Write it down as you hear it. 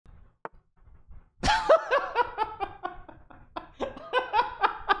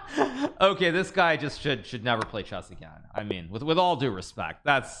Okay, this guy just should never play chess again. I mean, with all due respect,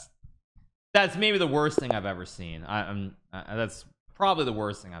 that's maybe the worst thing I've ever seen. That's probably the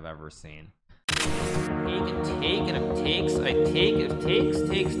worst thing I've ever seen. Take and take, and if takes, I take. If takes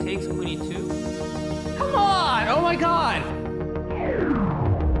queen e2. Come on! Oh my god!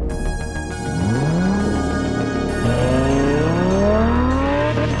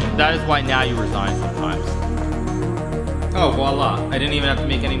 That is why now you resign sometimes. Oh, voila. I didn't even have to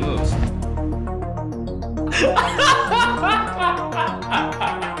make any moves.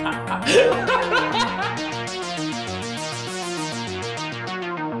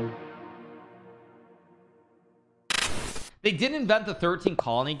 They did invent the 13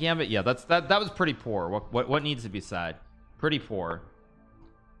 colony gambit. Yeah, that was pretty poor. What needs to be said? Pretty poor.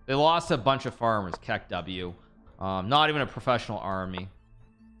 They lost a bunch of farmers. Keck W. Not even a professional army.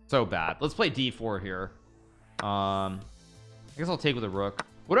 So bad. Let's play d4 here. I guess I'll take with a rook.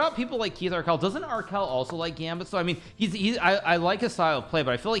 What about people like Keith Arkell? Doesn't Arkell also like gambits? So I mean, I like his style of play,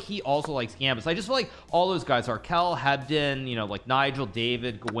 but I feel like he also likes gambits. I just feel like all those guys, Arkell, Hebden, you know, like Nigel,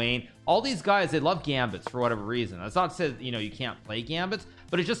 David, Gawain, all these guys, they love gambits for whatever reason. That's not to say, you know, you can't play gambits,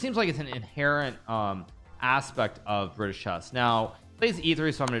 but it just seems like it's an inherent aspect of British chess. Now plays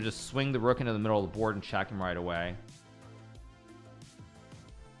e3, so I'm gonna just swing the rook into the middle of the board and check him right away.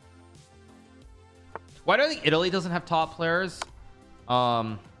 Why do I think Italy doesn't have top players?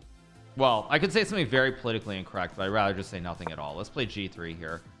 Well, I could say something very politically incorrect, but I'd rather just say nothing at all. Let's play g3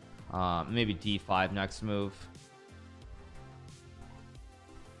 here. Maybe d5 next move.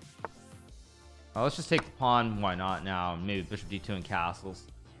 Let's just take the pawn. Why not now? Maybe bishop d2 and castles.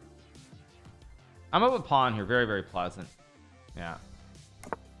 I'm up with pawn here. Very, very pleasant. Yeah.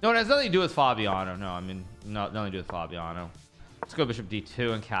 No, it has nothing to do with Fabiano. No, I mean, nothing to do with Fabiano. Let's go bishop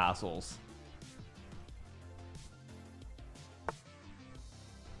d2 and castles.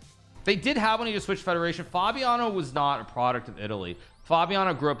 They did have when he just switched federation. Fabiano was not a product of Italy.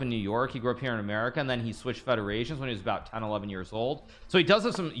 Fabiano grew up in New York. He grew up here in America, and then he switched federations when he was about 10-11 years old. So he does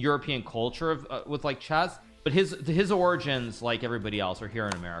have some European culture with like chess, but his origins, like everybody else, are here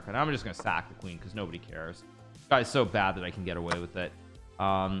in America. And I'm just gonna sack the queen because nobody cares. This guy's so bad that I can get away with it.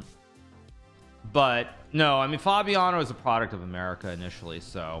 But no, I mean, Fabiano is a product of America initially,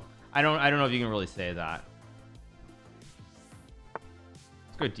 so I don't know if you can really say that.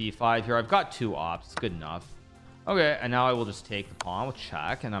 Go d5 here. I've got two ops. It's good enough. Okay, and now I will just take the pawn with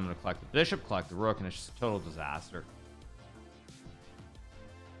check, and I'm going to collect the bishop, collect the rook, and it's just a total disaster.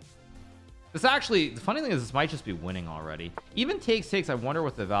 This actually, the funny thing is, this might just be winning already. Even takes. I wonder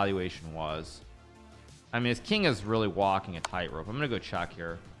what the evaluation was. I mean, his king is really walking a tightrope. I'm going to go check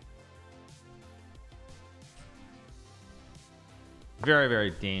here. Very, very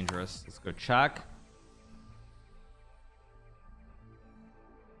dangerous. Let's go check.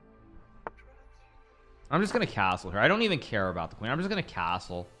 I'm just gonna castle here. I don't even care about the queen. I'm just gonna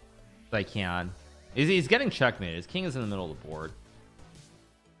castle if I can. He's getting checkmated. His king is in the middle of the board.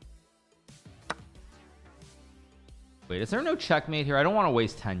 Wait, is there no checkmate here? I don't want to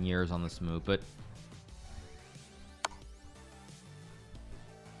waste 10 years on this move, but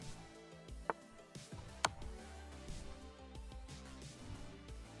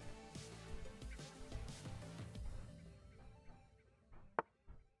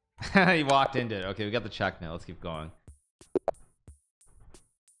he walked into it. Okay, we got the check now. Let's keep going.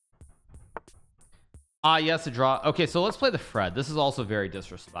 Yes, a draw. Okay, so let's play the Fred. This is also very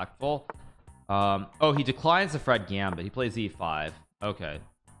disrespectful. Oh, he declines the Fred gambit. He plays e5. Okay.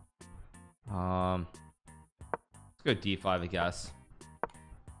 Let's go d5, I guess.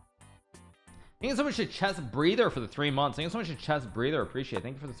 Thank you so much to Chess Breather for the 3 months. Thank you so much to Chess Breather. Appreciate it.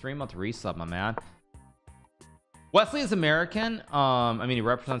 Thank you for the 3-month resub, my man. Wesley is American. I mean, he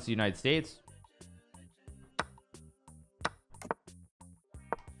represents the United States.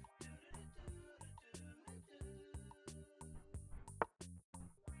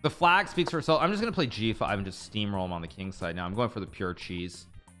 The flag speaks for itself. I'm just gonna play g5 and just steamroll him on the king side. Now I'm going for the pure cheese.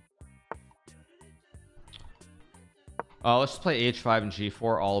 Let's just play h5 and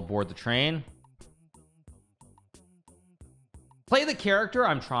g4 all aboard the train. Play the character.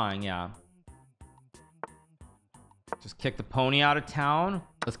 I'm trying. Yeah, just kick the pony out of town.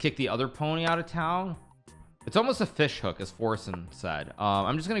 Let's kick the other pony out of town. It's almost a fish hook, as Forsen said.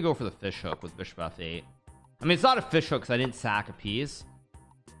 I'm just gonna go for the fish hook with bishop f8. I mean, it's not a fish hook because I didn't sack a piece,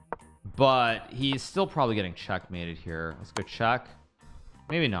 but he's still probably getting checkmated here. Let's go check.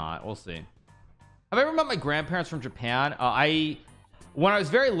 Maybe not. We'll see. Have I ever met my grandparents from Japan? I when I was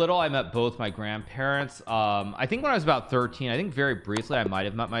very little, I met both my grandparents. I think when I was about 13, I think very briefly I might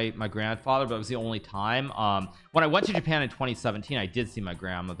have met my grandfather, but it was the only time. When I went to Japan in 2017, I did see my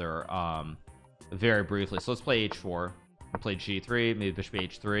grandmother very briefly. So let's play h4 and play g3, maybe bishop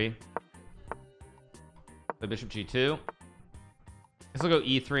h3, play bishop g2. Let's go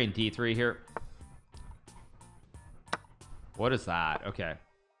e3 and d3 here. What is that? Okay.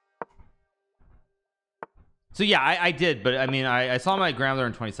 So yeah, I did, but I mean, I saw my grandmother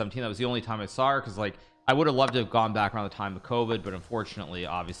in 2017. That was the only time I saw her, because like I would have loved to have gone back around the time of COVID, but unfortunately,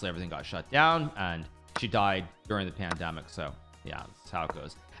 obviously everything got shut down and she died during the pandemic. So yeah, that's how it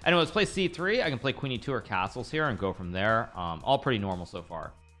goes. Anyway, let's play c3. I can play queen e2 or castles here and go from there. All pretty normal so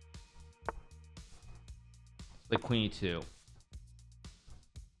far. Let's play queen e2.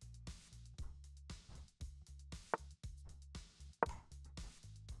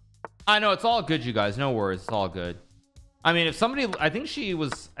 I know, it's all good, you guys, no worries, it's all good. I mean, if somebody, I think she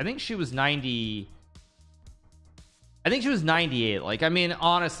was 90, I think she was 98. Like, I mean,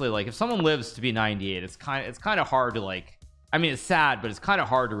 honestly, like if someone lives to be 98, it's kind of hard to, like, I mean, it's sad, but it's kind of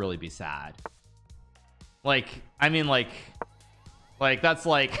hard to really be sad. Like, I mean, like that's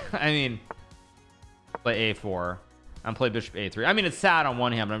like, I mean, play a4 and play bishop a3. I mean, it's sad on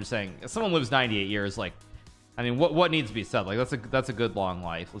one hand, but I'm just saying, if someone lives 98 years, like, I mean, what needs to be said? Like, that's a good long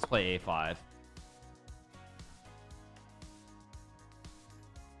life. Let's play a5.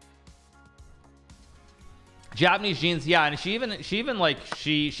 Japanese genes, yeah. And she even like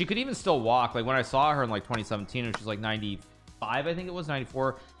she could even still walk. Like when I saw her in like 2017, and she was like 95, I think it was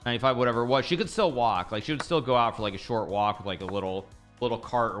 94, 95, whatever it was. She could still walk. Like she would still go out for like a short walk with like a little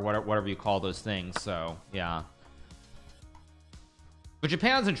cart or whatever you call those things. So yeah. But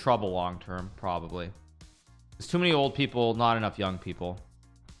Japan's in trouble long term, probably. There's too many old people, not enough young people.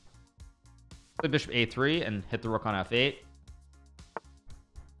 Play bishop a3 and hit the rook on f8.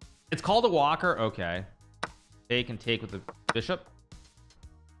 It's called a walker. Okay. Take and take with the bishop.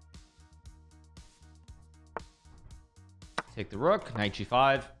 Take the rook. Knight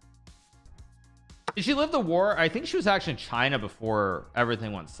g5. Did she live the war? I think she was actually in China before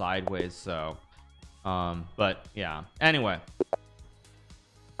everything went sideways. So, but yeah. Anyway.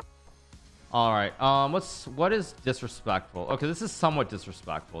 All right. What is disrespectful? Okay, this is somewhat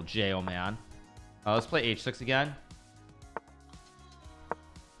disrespectful. Oh man. Let's play h6 again.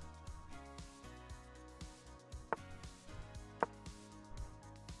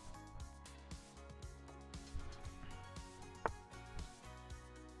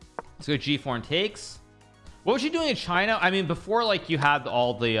 Let's go g4 and takes. What was she doing in China? I mean, before like you had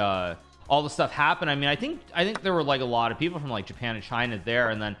all the stuff happen. I mean, I think there were like a lot of people from like Japan and China there,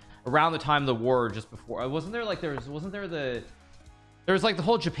 and then around the time of the war, just before, wasn't there like there was like the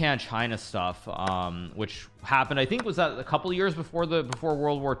whole Japan-China stuff, which happened, I think was that a couple of years before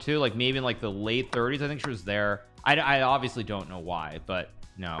World War II, like maybe in like the late 30s. I think she was there. I obviously don't know why, but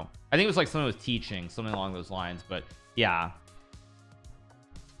no, I think it was like someone was teaching something along those lines. But yeah.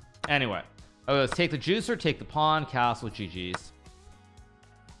 Anyway, let's take the juicer, take the pawn, castle, GG's.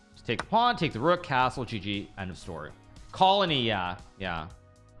 Just take the pawn, take the rook, castle, GG, end of story. Colony, yeah.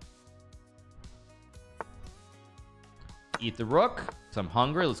 Eat the rook, so I'm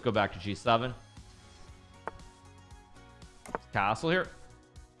hungry. Let's go back to g7. Castle here.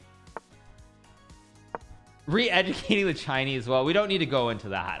 Re-educating the Chinese. Well, we don't need to go into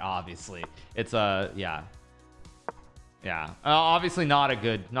that, obviously. It's yeah. Obviously not a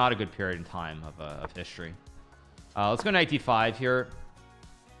good period in time of history. Let's go knight d5 here.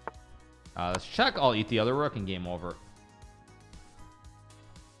 Let's check. I'll eat the other rook and game over.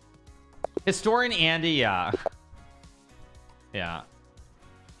 Historian Andy, yeah. Yeah.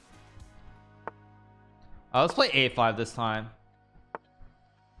 Let's play a5 this time.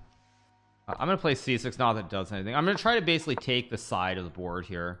 I'm gonna play c6. Not that it does anything. I'm gonna try to basically take the side of the board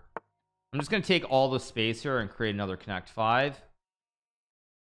here. I'm just gonna take all the space here and create another connect 5.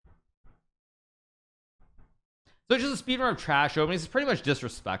 So it's just a speedrun of trash openings. It's pretty much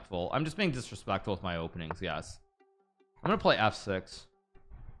disrespectful. I'm just being disrespectful with my openings. Yes. I'm gonna play f6.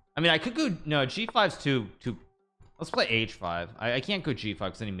 I mean, I could go, no, g5's too. Let's play h5. I can't go g5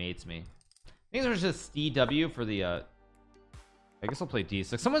 because then he mates me. I think there's just dw for the I guess I'll play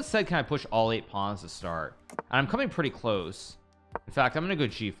d6. Someone said, can I push all 8 pawns to start? And I'm coming pretty close. In fact, I'm gonna go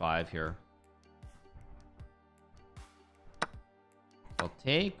g5 here. I'll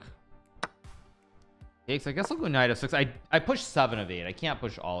take. Takes. I guess I'll go knight f6. I push 7 of 8. I can't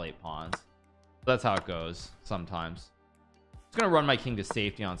push all 8 pawns. That's how it goes sometimes. Just gonna run my king to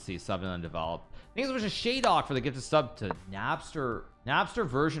safety on c7 and then develop. I think there was a Shadok for the gifted sub to Napster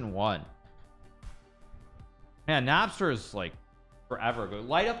version 1. Man, Napster is like forever ago.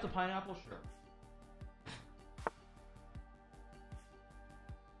 Light up the pineapple, sure.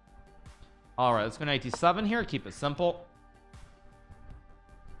 All right, let's go knight d7 here. Keep it simple.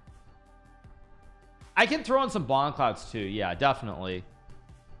 I can throw in some bomb clouds too. Yeah, definitely.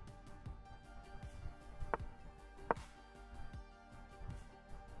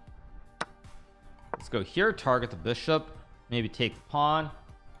 Let's go here. Target the bishop. Maybe take the pawn.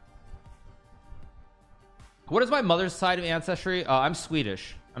 What is my mother's side of ancestry? I'm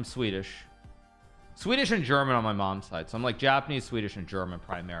Swedish. I'm Swedish and German on my mom's side, so I'm like Japanese, Swedish, and German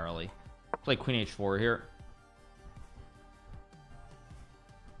primarily. Play queen h4 here.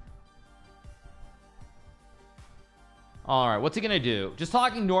 All right, what's he gonna do? Just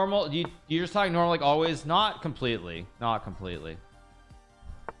talking normal. You're just talking normal like always? Not completely. Not completely.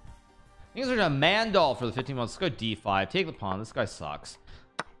 I think there's a Mandal for the 15 months. Let's go d5. Take the pawn. This guy sucks.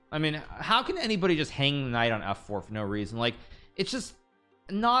 I mean, how can anybody just hang the knight on f4 for no reason? Like, it's just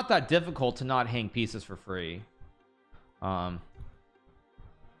not that difficult to not hang pieces for free. Yeah,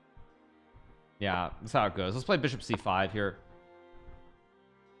 that's how it goes. Let's play bishop c5 here.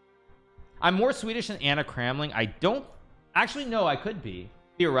 I'm more Swedish than Anna Kramling. I don't actually know. I could be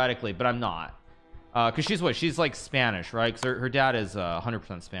theoretically, but I'm not, because she's like Spanish, right? Because her dad is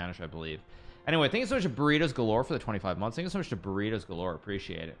 100% Spanish, I believe. Anyway, thank you so much to Burritos Galore for the 25 months. Thank you so much to Burritos Galore.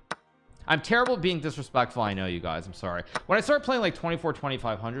 Appreciate it. I'm terrible at being disrespectful. I know, you guys. I'm sorry. When I start playing like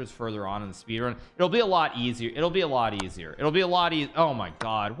 2500s further on in the speedrun, it'll be a lot easier. It'll be a lot easier. It'll be a lot easier. Oh my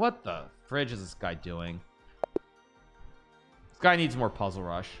god, what the fridge is this guy doing? This guy needs more puzzle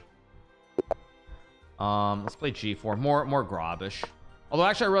rush. Let's play g4. More grobbish. Although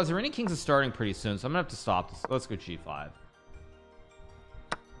actually I realize the Reigning Kings is starting pretty soon, so I'm gonna have to stop this. Let's go g5.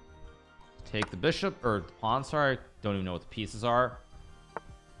 Take the bishop or the pawn. Sorry, don't even know what the pieces are.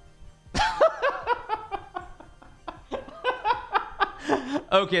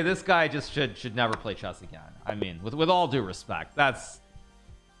 Okay, this guy just should never play chess again. I mean, with all due respect, that's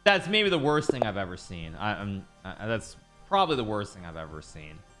maybe the worst thing I've ever seen. That's probably the worst thing I've ever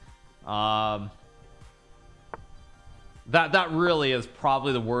seen. That really is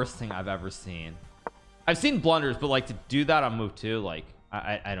probably the worst thing I've ever seen. I've seen blunders, but like to do that on move 2, like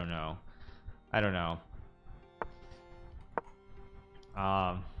I don't know. I don't know.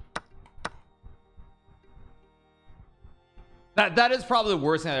 That is probably the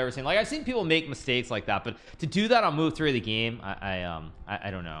worst thing I've ever seen. Like, I've seen people make mistakes like that, but to do that on move 3 of the game, I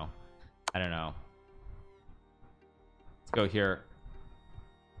don't know. I don't know. Let's go here.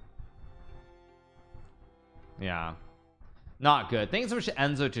 Yeah, not good. Thanks so much to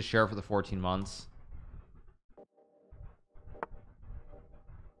Enzo to share for the 14 months.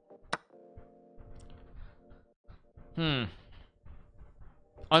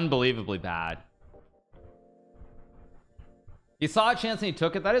 Unbelievably bad. He saw a chance and he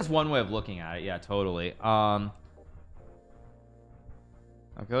took it. That is one way of looking at it. Yeah, totally. Okay,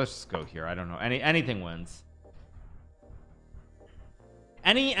 let's just go here. I don't know. Anything wins.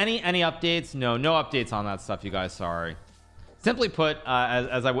 Any updates? No updates on that stuff, you guys. Sorry. Simply put,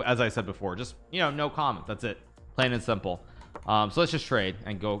 as I said before, just, you know, no comment. That's it. Plain and simple. So let's just trade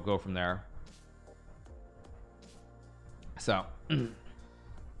and go from there. So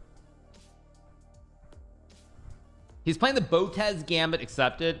he's playing the Botez Gambit.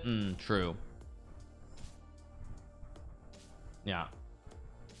 Accepted. True. Yeah.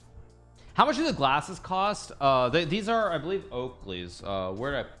 How much do the glasses cost? These are, I believe, Oakley's.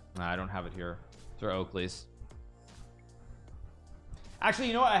 Where did I don't have it here. They're Oakley's. Actually,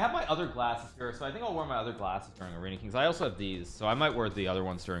 you know what? I have my other glasses here, so I think I'll wear my other glasses during Arena Kings. I also have these, so I might wear the other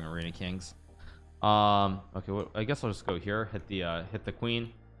ones during Arena Kings. Okay, well, I guess I'll just go here. Hit the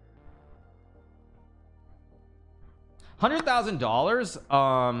queen. $100,000.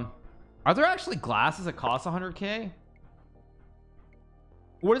 Are there actually glasses that cost 100K?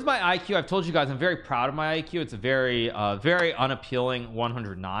 What is my IQ? I've told you guys I'm very proud of my IQ. It's a very very unappealing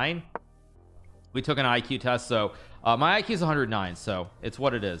 109. We took an IQ test, so my IQ is 109, so it's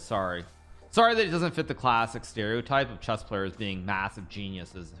what it is. Sorry that it doesn't fit the classic stereotype of chess players being massive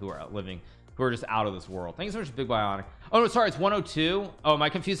geniuses who are just out of this world. Thank you so much, Big Bionic. Oh no, sorry, it's 102. Oh, am I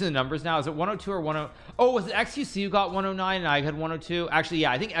confusing the numbers now? Is it 102 or 10? Oh, was it XQC who got 109 and I had 102? Actually,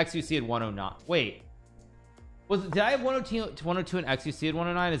 yeah, I think XQC had 109. Wait, did I have 102 and XQC had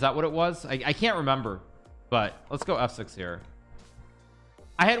 109? Is that what it was? I can't remember, but let's go F6 here.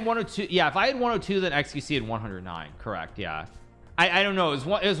 I had 102. Yeah, if I had 102, then XQC had 109. Correct. Yeah, I don't know. It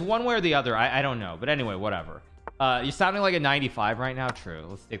was one way or the other. I don't know, but anyway, whatever. You're sounding like a 95 right now. True.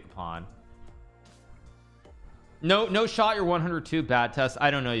 Let's take the pawn. No shot. You're 102. Bad test. I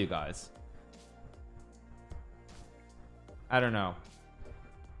don't know, you guys. I don't know.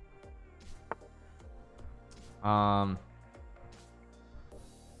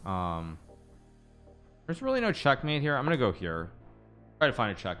 There's really no checkmate here. I'm gonna go here, try to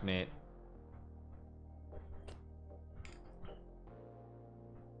find a checkmate.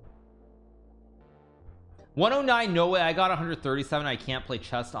 $109, no way. I got 137. I can't play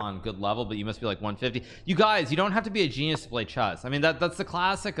chess on good level, but you must be like 150. You guys, you don't have to be a genius to play chess. I mean, that's the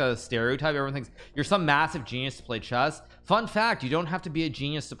classic stereotype. Everyone thinks you're some massive genius to play chess. Fun fact, you don't have to be a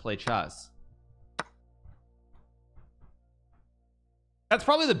genius to play chess. That's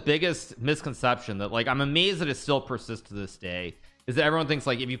probably the biggest misconception that, like, I'm amazed that it still persists to this day, is that everyone thinks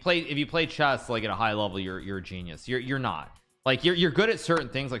like if you play chess like at a high level, you're a genius. You're not. Like you're good at certain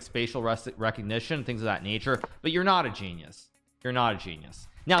things like spatial recognition, things of that nature, but you're not a genius. You're not a genius.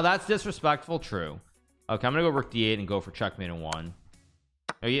 Now that's disrespectful. True. Okay, I'm gonna go rook d8 and go for checkmate in one.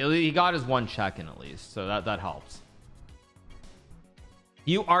 He got his one check in at least, so that helps.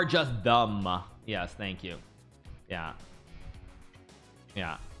 You are just dumb. Yes, thank you. Yeah.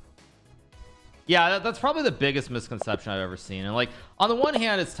 That's probably the biggest misconception I've ever seen. And like on the one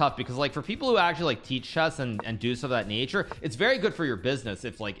hand, it's tough because like for people who actually like teach chess and do stuff of that nature, it's very good for your business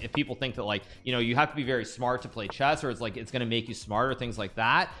if people think that like, you know, you have to be very smart to play chess, or it's like it's going to make you smarter, things like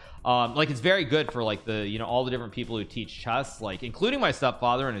that. Like it's very good for like the, you know, all the different people who teach chess, like including my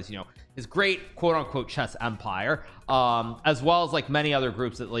stepfather and his, you know, his great quote unquote chess empire, as well as like many other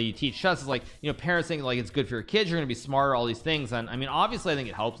groups that like you teach chess. Is like, you know, parents think like it's good for your kids, you're gonna be smarter, all these things. And I mean, obviously I think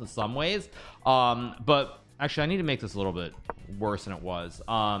it helps in some ways, but actually I need to make this a little bit worse than it was.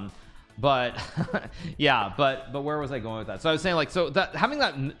 But yeah, but where was I going with that? So I was saying like, so that having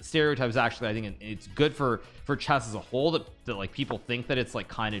that stereotype is actually, I think it's good for chess as a whole, that like people think that it's like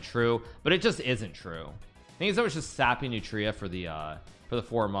kind of true, but it just isn't true. I think it was just sappy nutria for the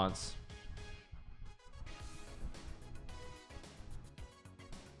 4 months.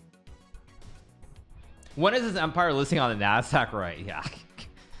 When is his empire listing on the NASDAQ? Right? Yeah.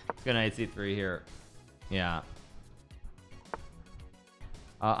 Good night, C3 here. Yeah.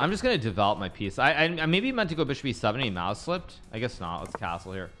 I'm just gonna develop my piece. I maybe meant to go bishop e7 and he mouse slipped. I guess not. Let's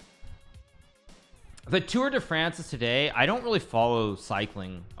castle here. The Tour de France is today. I don't really follow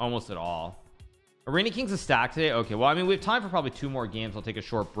cycling almost at all. Arena King's a stack today. Okay, well, I mean, we have time for probably 2 more games. I'll take a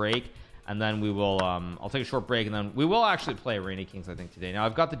short break and then we will I'll take a short break and then we will actually play Arena Kings, I think, today. Now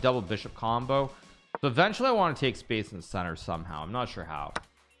I've got the double bishop combo, so eventually I want to take space in the center somehow. I'm not sure how.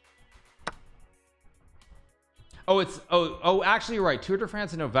 Oh, it's actually you're right. Tour de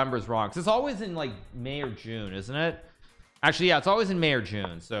France in November is wrong, because it's always in like May or June, isn't it? Actually, yeah, it's always in May or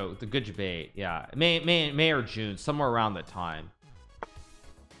June, so the good debate. Yeah, May or June, somewhere around that time.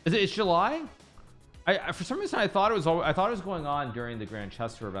 It's July? I for some reason I thought it was going on during the Grand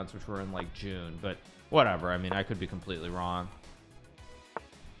Chess Tour events, which were in like June, but whatever. I mean, I could be completely wrong.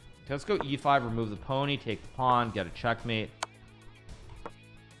 Okay, let's go e5, remove the pony, take the pawn, get a checkmate.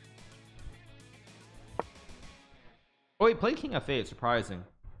 Oh wait, play king f8, surprising.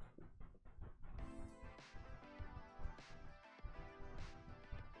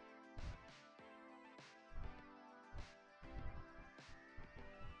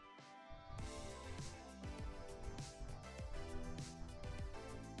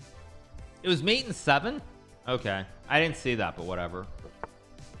 It was mate in 7. Okay, I didn't see that, but whatever.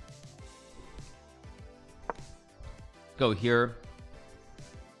 Go here.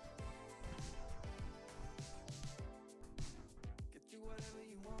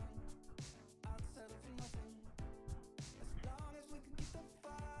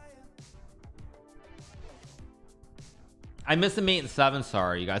 I missed the mate in 7.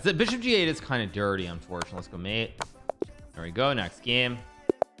 Sorry, you guys. The bishop g8 is kind of dirty, unfortunately. Let's go mate. There we go. Next game.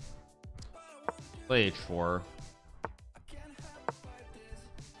 Play h4.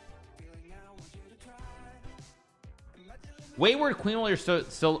 Wayward queen while you're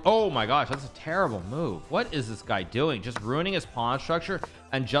still. Oh my gosh, that's a terrible move. What is this guy doing? Just ruining his pawn structure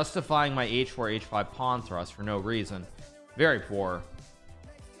and justifying my h4 h5 pawn thrust for no reason. Very poor.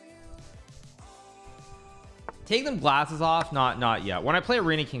 Take them glasses off. Not yet. When I play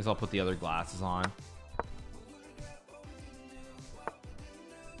Arena Kings, I'll put the other glasses on.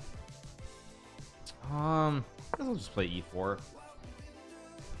 I guess I'll just play e4.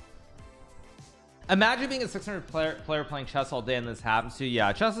 Imagine being a 600 player playing chess all day and this happens to you.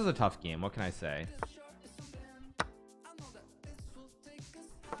 Yeah, chess is a tough game. What can I say?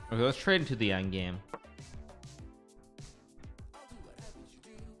 Okay, let's trade into the end game.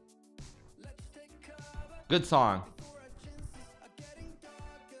 Good song.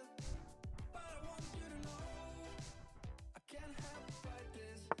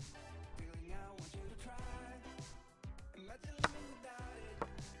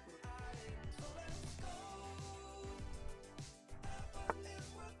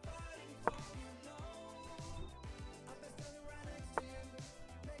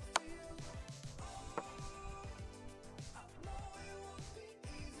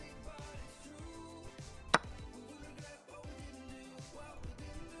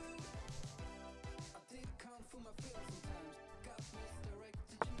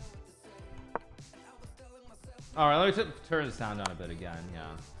 All right, let me turn the sound down a bit again. Yeah,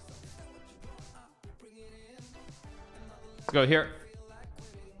 let's go here.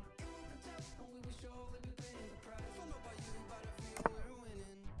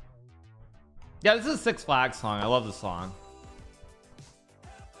 Yeah, this is a Six Flags song. I love the song.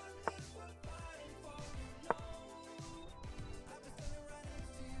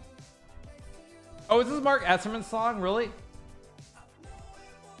 Oh, is this Mark Esserman's song? Really?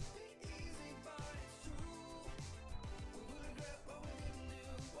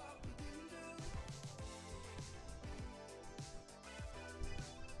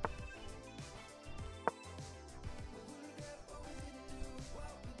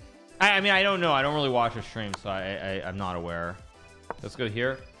 I mean, I don't know. I don't really watch a stream, so I'm not aware. Let's go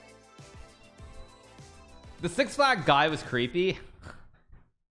here. The Six Flag guy was creepy.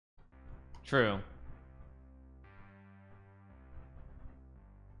 True.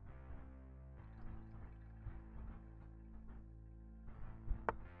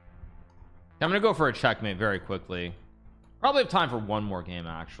 I'm gonna go for a checkmate very quickly. Probably have time for one more game,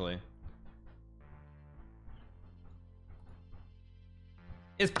 actually.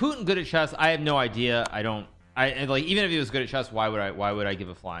 Is Putin good at chess? I have no idea. I like, even if he was good at chess, why would I give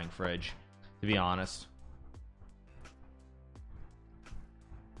a flying fridge, to be honest?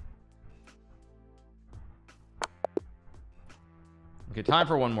 Okay, time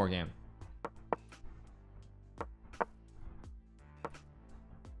for one more game.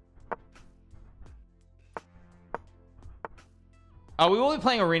 We will be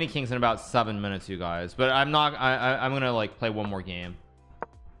playing Arena Kings in about 7 minutes, you guys, but I'm not. I'm gonna like play one more game.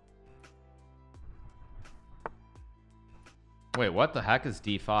 Wait, what the heck is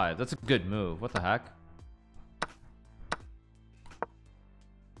D5? That's a good move. What the heck?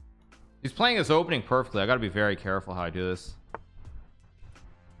 He's playing this opening perfectly. I gotta be very careful how I do this.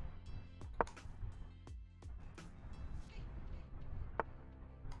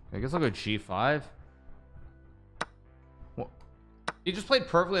 I guess I'll go G5. What? He just played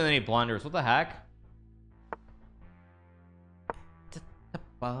perfectly and then he blunders. What the heck?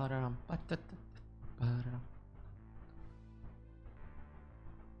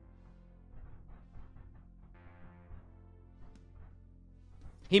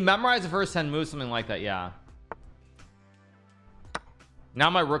 He memorized the first 10 moves, something like that. Yeah. Now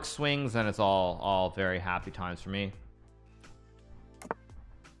my rook swings and it's all very happy times for me.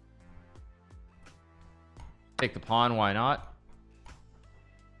 Take the pawn, why not?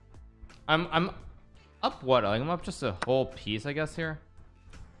 I'm up what? Like, I'm up just a whole piece, I guess, here.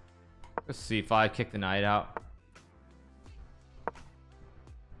 Let's see if I kick the knight out.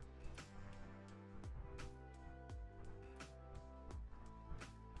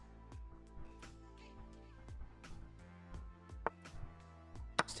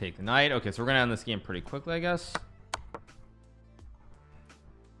 Let's take the knight. Okay, so we're gonna end this game pretty quickly, I guess.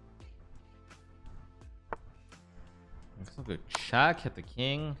 Let's go check, hit the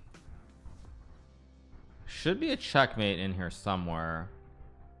king. Should be a checkmate in here somewhere.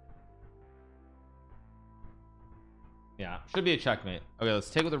 Yeah, should be a checkmate. Okay,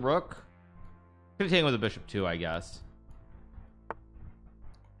 let's take with the rook. Could have taken with the bishop too, I guess.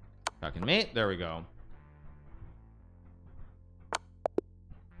 Check and mate. There we go.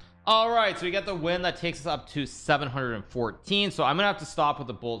 All right, so we get the win. That takes us up to 714. So I'm gonna have to stop with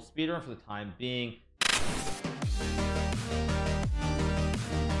the bold speedrun for the time being.